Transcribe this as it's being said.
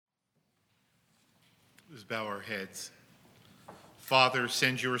Let's bow our heads. Father,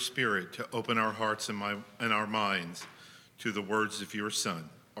 send your Spirit to open our hearts and our minds to the words of your Son,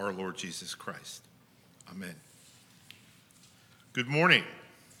 our Lord Jesus Christ. Amen. Good morning.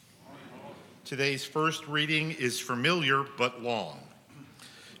 Today's first reading is familiar but long.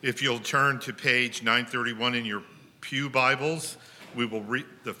 If you'll turn to page 931 in your pew Bibles, we will read.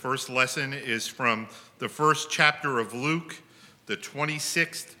 The first lesson is from the first chapter of Luke, the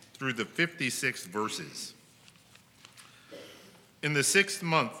 26th through the 56th verses. In the 6th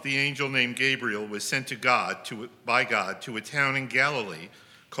month, the angel named Gabriel was sent by God to a town in Galilee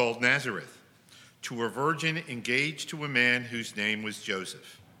called Nazareth, to a virgin engaged to a man whose name was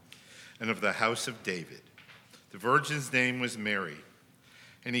Joseph, and of the house of David. The virgin's name was Mary.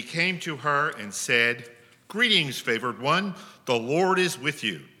 And he came to her and said, "Greetings, favored one, the Lord is with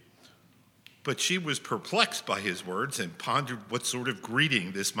you." But she was perplexed by his words and pondered what sort of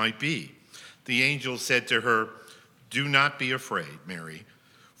greeting this might be. The angel said to her, "Do not be afraid, Mary,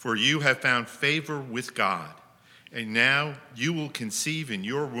 for you have found favor with God. And now you will conceive in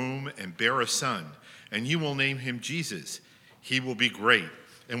your womb and bear a son, and you will name him Jesus. He will be great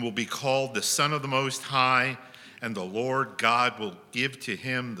and will be called the Son of the Most High, and the Lord God will give to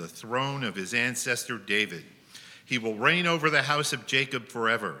him the throne of his ancestor David. He will reign over the house of Jacob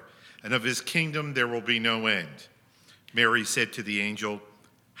forever, and of his kingdom there will be no end." Mary said to the angel,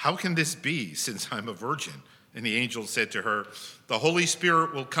 "How can this be, since I'm a virgin?" And the angel said to her, "The Holy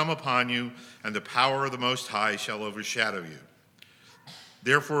Spirit will come upon you, and the power of the Most High shall overshadow you.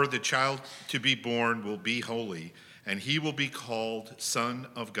 Therefore the child to be born will be holy, and he will be called Son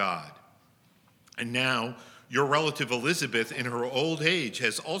of God. And now your relative Elizabeth in her old age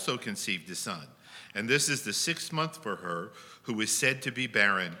has also conceived a son, and this is the 6th month for her who is said to be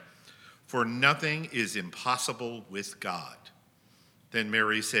barren, for nothing is impossible with God." Then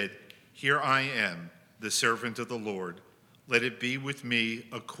Mary said, "Here I am, the servant of the Lord. Let it be with me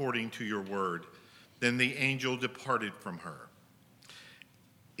according to your word." Then the angel departed from her.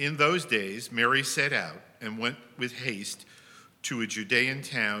 In those days, Mary set out and went with haste to a Judean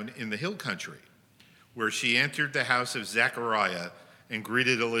town in the hill country, where she entered the house of Zechariah and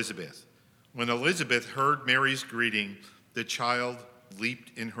greeted Elizabeth. When Elizabeth heard Mary's greeting, the child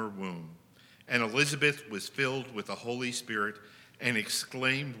leaped in her womb. And Elizabeth was filled with the Holy Spirit and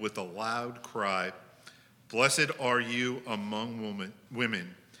exclaimed with a loud cry, "Blessed are you among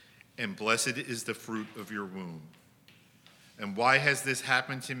women, and blessed is the fruit of your womb. And why has this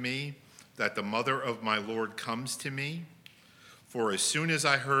happened to me, that the mother of my Lord comes to me? For as soon as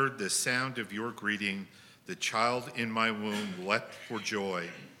I heard the sound of your greeting, the child in my womb leapt for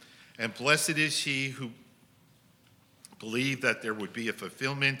joy. And blessed is she who believed that there would be a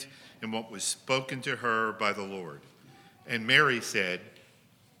fulfillment in what was spoken to her by the Lord." And Mary said,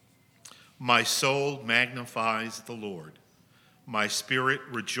 "My soul magnifies the Lord. My spirit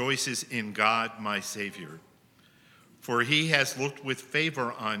rejoices in God my Savior. For he has looked with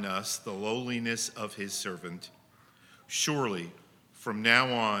favor on us, the lowliness of his servant. Surely from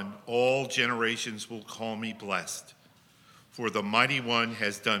now on all generations will call me blessed, for the Mighty One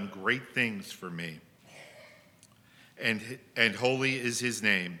has done great things for me. And holy is his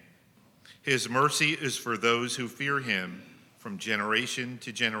name. His mercy is for those who fear him from generation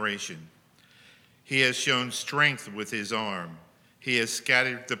to generation. He has shown strength with his arm. He has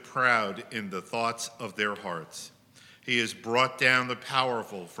scattered the proud in the thoughts of their hearts. He has brought down the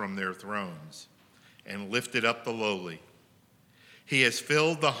powerful from their thrones and lifted up the lowly. He has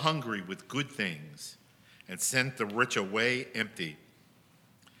filled the hungry with good things and sent the rich away empty.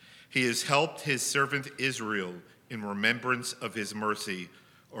 He has helped his servant Israel in remembrance of his mercy,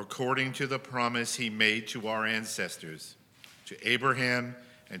 according to the promise he made to our ancestors, to Abraham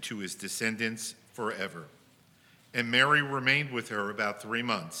and to his descendants forever." And Mary remained with her about 3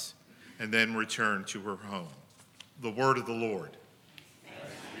 months and then returned to her home. The word of the Lord.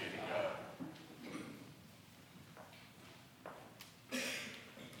 Thanks be to God.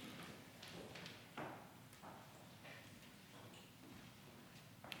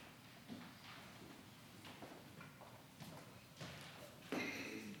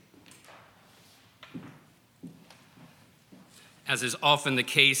 As is often the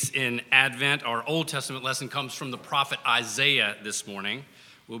case in Advent, our Old Testament lesson comes from the prophet Isaiah this morning.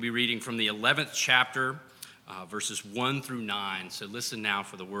 We'll be reading from the 11th chapter, verses 1 through 9. So listen now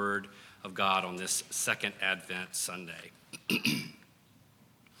for the word of God on this second Advent Sunday.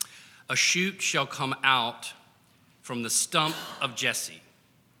 "A shoot shall come out from the stump of Jesse,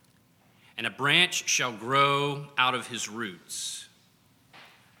 and a branch shall grow out of his roots.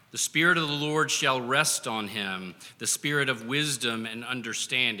 The Spirit of the Lord shall rest on him, the Spirit of wisdom and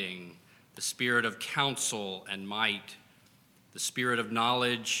understanding, the spirit of counsel and might, the spirit of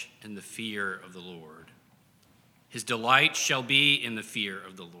knowledge and the fear of the Lord. His delight shall be in the fear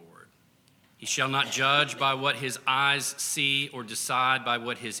of the Lord. He shall not judge by what his eyes see or decide by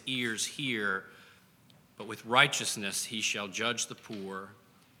what his ears hear, but with righteousness he shall judge the poor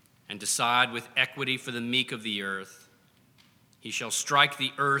and decide with equity for the meek of the earth. He shall strike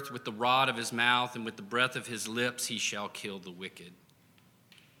the earth with the rod of his mouth, and with the breath of his lips he shall kill the wicked.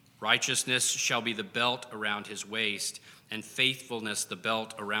 Righteousness shall be the belt around his waist, and faithfulness the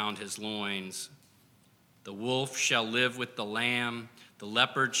belt around his loins. The wolf shall live with the lamb, the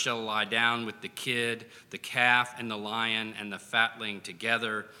leopard shall lie down with the kid, the calf and the lion and the fatling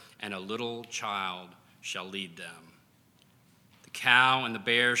together, and a little child shall lead them. The cow and the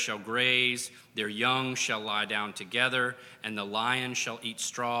bear shall graze, their young shall lie down together, and the lion shall eat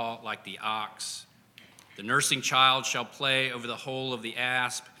straw like the ox. The nursing child shall play over the hole of the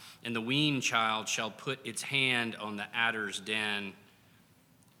asp, and the weaned child shall put its hand on the adder's den.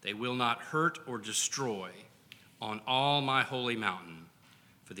 They will not hurt or destroy on all my holy mountain,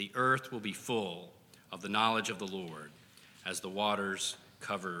 for the earth will be full of the knowledge of the Lord as the waters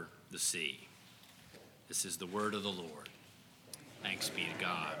cover the sea. This is the word of the Lord. Thanks be to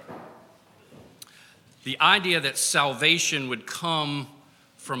God. The idea that salvation would come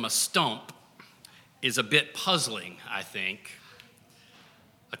from a stump is a bit puzzling, I think.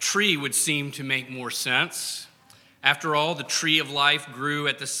 A tree would seem to make more sense. After all, the tree of life grew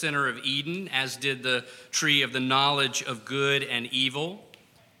at the center of Eden, as did the tree of the knowledge of good and evil.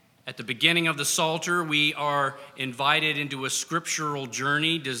 At the beginning of the Psalter, we are invited into a scriptural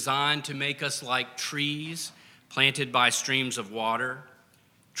journey designed to make us like trees planted by streams of water,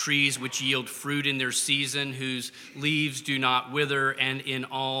 trees which yield fruit in their season, whose leaves do not wither, and in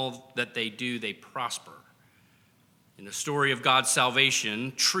all that they do, they prosper. In the story of God's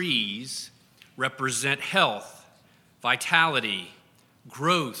salvation, trees represent health, vitality,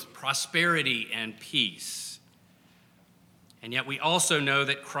 growth, prosperity, and peace. And yet we also know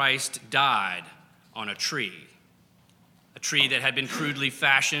that Christ died on a tree that had been crudely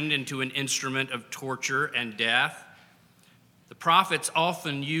fashioned into an instrument of torture and death. The prophets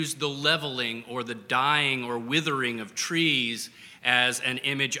often used the leveling or the dying or withering of trees as an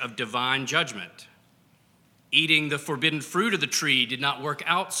image of divine judgment. Eating the forbidden fruit of the tree did not work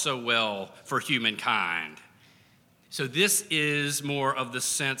out so well for humankind. So this is more of the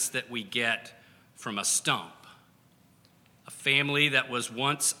sense that we get from a stump. A family that was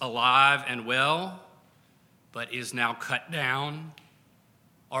once alive and well, but is now cut down,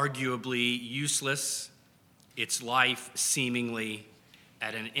 arguably useless, its life seemingly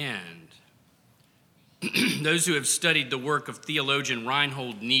at an end. Those who have studied the work of theologian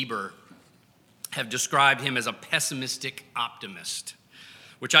Reinhold Niebuhr have described him as a pessimistic optimist,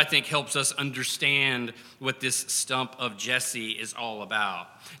 which I think helps us understand what this stump of Jesse is all about.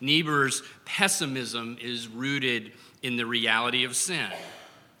 Niebuhr's pessimism is rooted in the reality of sin,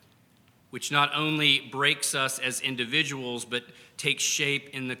 which not only breaks us as individuals, but takes shape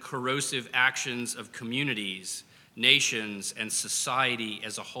in the corrosive actions of communities, nations, and society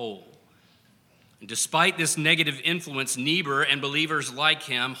as a whole. And despite this negative influence, Niebuhr and believers like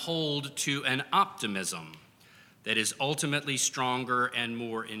him hold to an optimism that is ultimately stronger and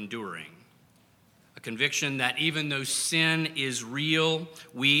more enduring. A conviction that even though sin is real,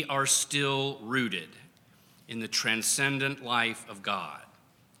 we are still rooted in the transcendent life of God,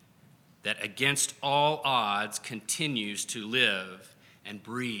 that against all odds continues to live and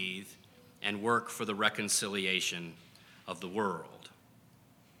breathe and work for the reconciliation of the world.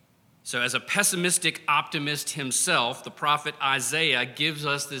 So as a pessimistic optimist himself, the prophet Isaiah gives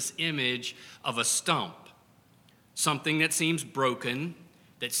us this image of a stump, something that seems broken,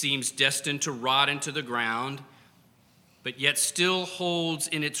 that seems destined to rot into the ground, but yet still holds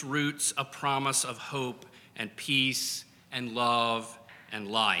in its roots a promise of hope and peace and love and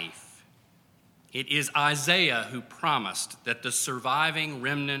life. It is Isaiah who promised that the surviving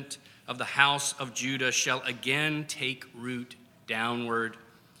remnant of the house of Judah shall again take root downward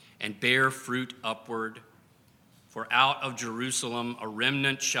and bear fruit upward. For out of Jerusalem a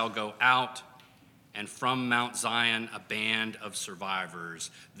remnant shall go out, and from Mount Zion a band of survivors.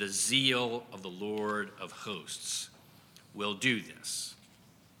 The zeal of the Lord of hosts will do this.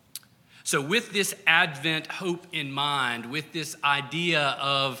 So with this Advent hope in mind, with this idea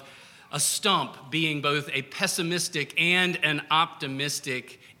of a stump being both a pessimistic and an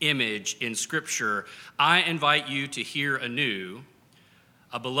optimistic image in Scripture, I invite you to hear anew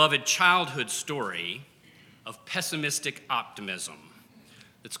a beloved childhood story of pessimistic optimism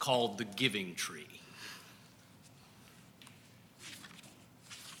that's called The Giving Tree.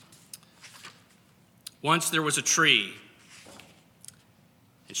 Once there was a tree,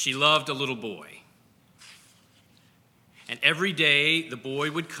 and she loved a little boy. And every day the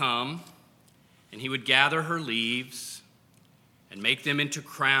boy would come, and he would gather her leaves and make them into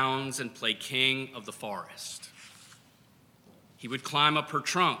crowns and play king of the forest. He would climb up her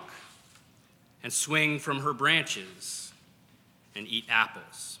trunk and swing from her branches and eat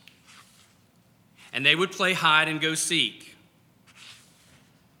apples. And they would play hide and go seek.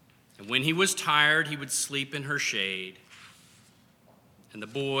 And when he was tired, he would sleep in her shade. And the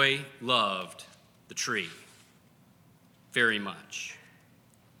boy loved the tree very much.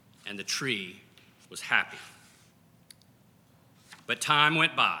 And the tree was happy. But time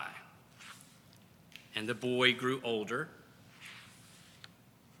went by, and the boy grew older,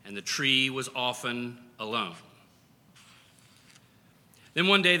 and the tree was often alone. Then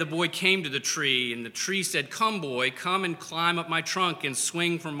one day the boy came to the tree, and the tree said, "Come, boy, come and climb up my trunk and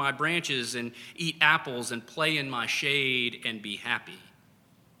swing from my branches and eat apples and play in my shade and be happy."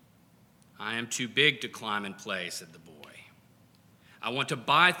 "I am too big to climb and play," said the boy. "I want to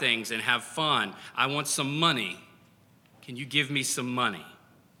buy things and have fun. I want some money. Can you give me some money?"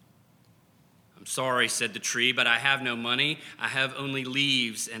 "I'm sorry," said the tree, "but I have no money. I have only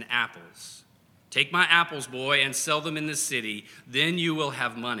leaves and apples. Take my apples, boy, and sell them in the city. Then you will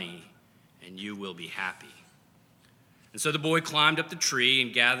have money, and you will be happy." And so the boy climbed up the tree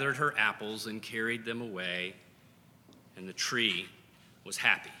and gathered her apples and carried them away, and the tree was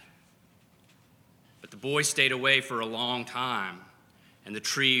happy. But the boy stayed away for a long time, and the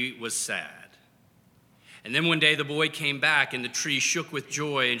tree was sad. And then one day the boy came back, and the tree shook with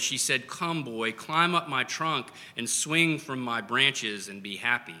joy, and she said, "Come, boy, climb up my trunk and swing from my branches and be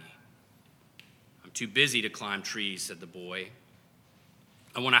happy." "I'm too busy to climb trees," said the boy.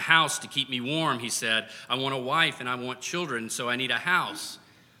 "I want a house to keep me warm," he said. "I want a wife and I want children, so I need a house.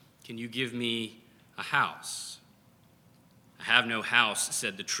 Can you give me a house?" "I have no house,"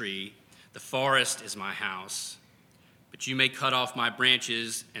 said the tree. "The forest is my house. But you may cut off my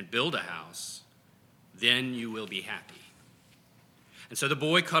branches and build a house. Then you will be happy." And so the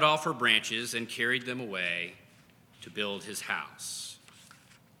boy cut off her branches and carried them away to build his house.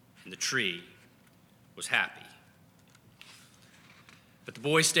 And the tree was happy. But the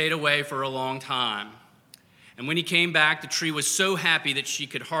boy stayed away for a long time. And when he came back, the tree was so happy that she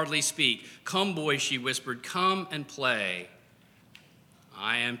could hardly speak. "Come, boy," she whispered, "come and play."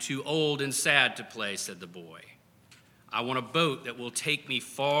 "I am too old and sad to play," said the boy. "I want a boat that will take me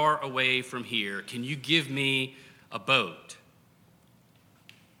far away from here. Can you give me a boat?"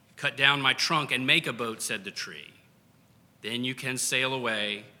 "Cut down my trunk and make a boat," said the tree. "Then you can sail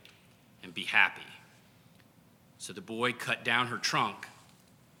away and be happy." So the boy cut down her trunk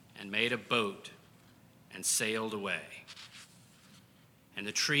and made a boat and sailed away. And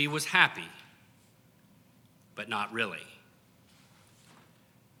the tree was happy, but not really.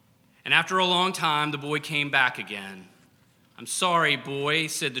 And after a long time, the boy came back again. "I'm sorry, boy,"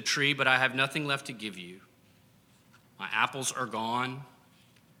 said the tree, "but I have nothing left to give you. My apples are gone.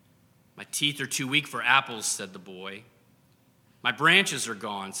 My teeth are too weak for apples," said the boy. "My branches are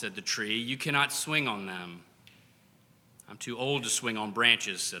gone," said the tree. "You cannot swing on them." "I'm too old to swing on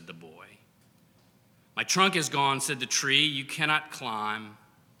branches," said the boy. "My trunk is gone," said the tree. "You cannot climb."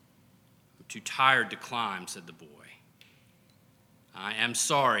 "I'm too tired to climb," said the boy. "I am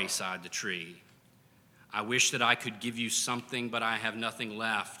sorry," sighed the tree. "I wish that I could give you something, but I have nothing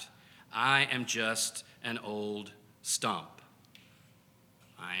left. I am just an old stump.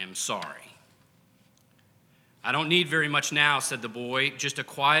 I am sorry." "I don't need very much now," said the boy, "just a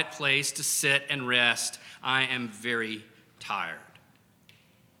quiet place to sit and rest. I am very tired."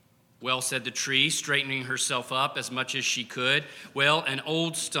 "Well," said the tree, straightening herself up as much as she could, "well, an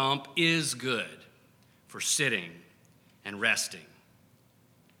old stump is good for sitting and resting.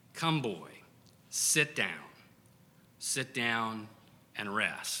 Come, boy, sit down and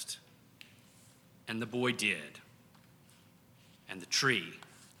rest." And the boy did, and the tree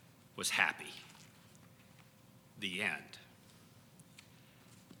was happy. The end.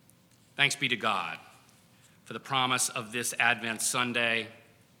 Thanks be to God for the promise of this Advent Sunday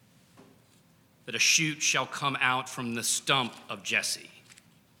that a shoot shall come out from the stump of Jesse,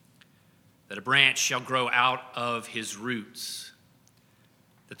 that a branch shall grow out of his roots,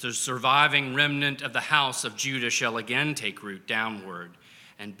 that the surviving remnant of the house of Judah shall again take root downward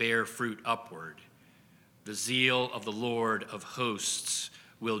and bear fruit upward. The zeal of the Lord of hosts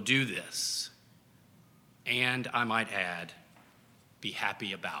will do this, and I might add, be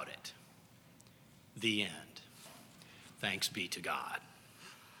happy about it. The end. Thanks be to God.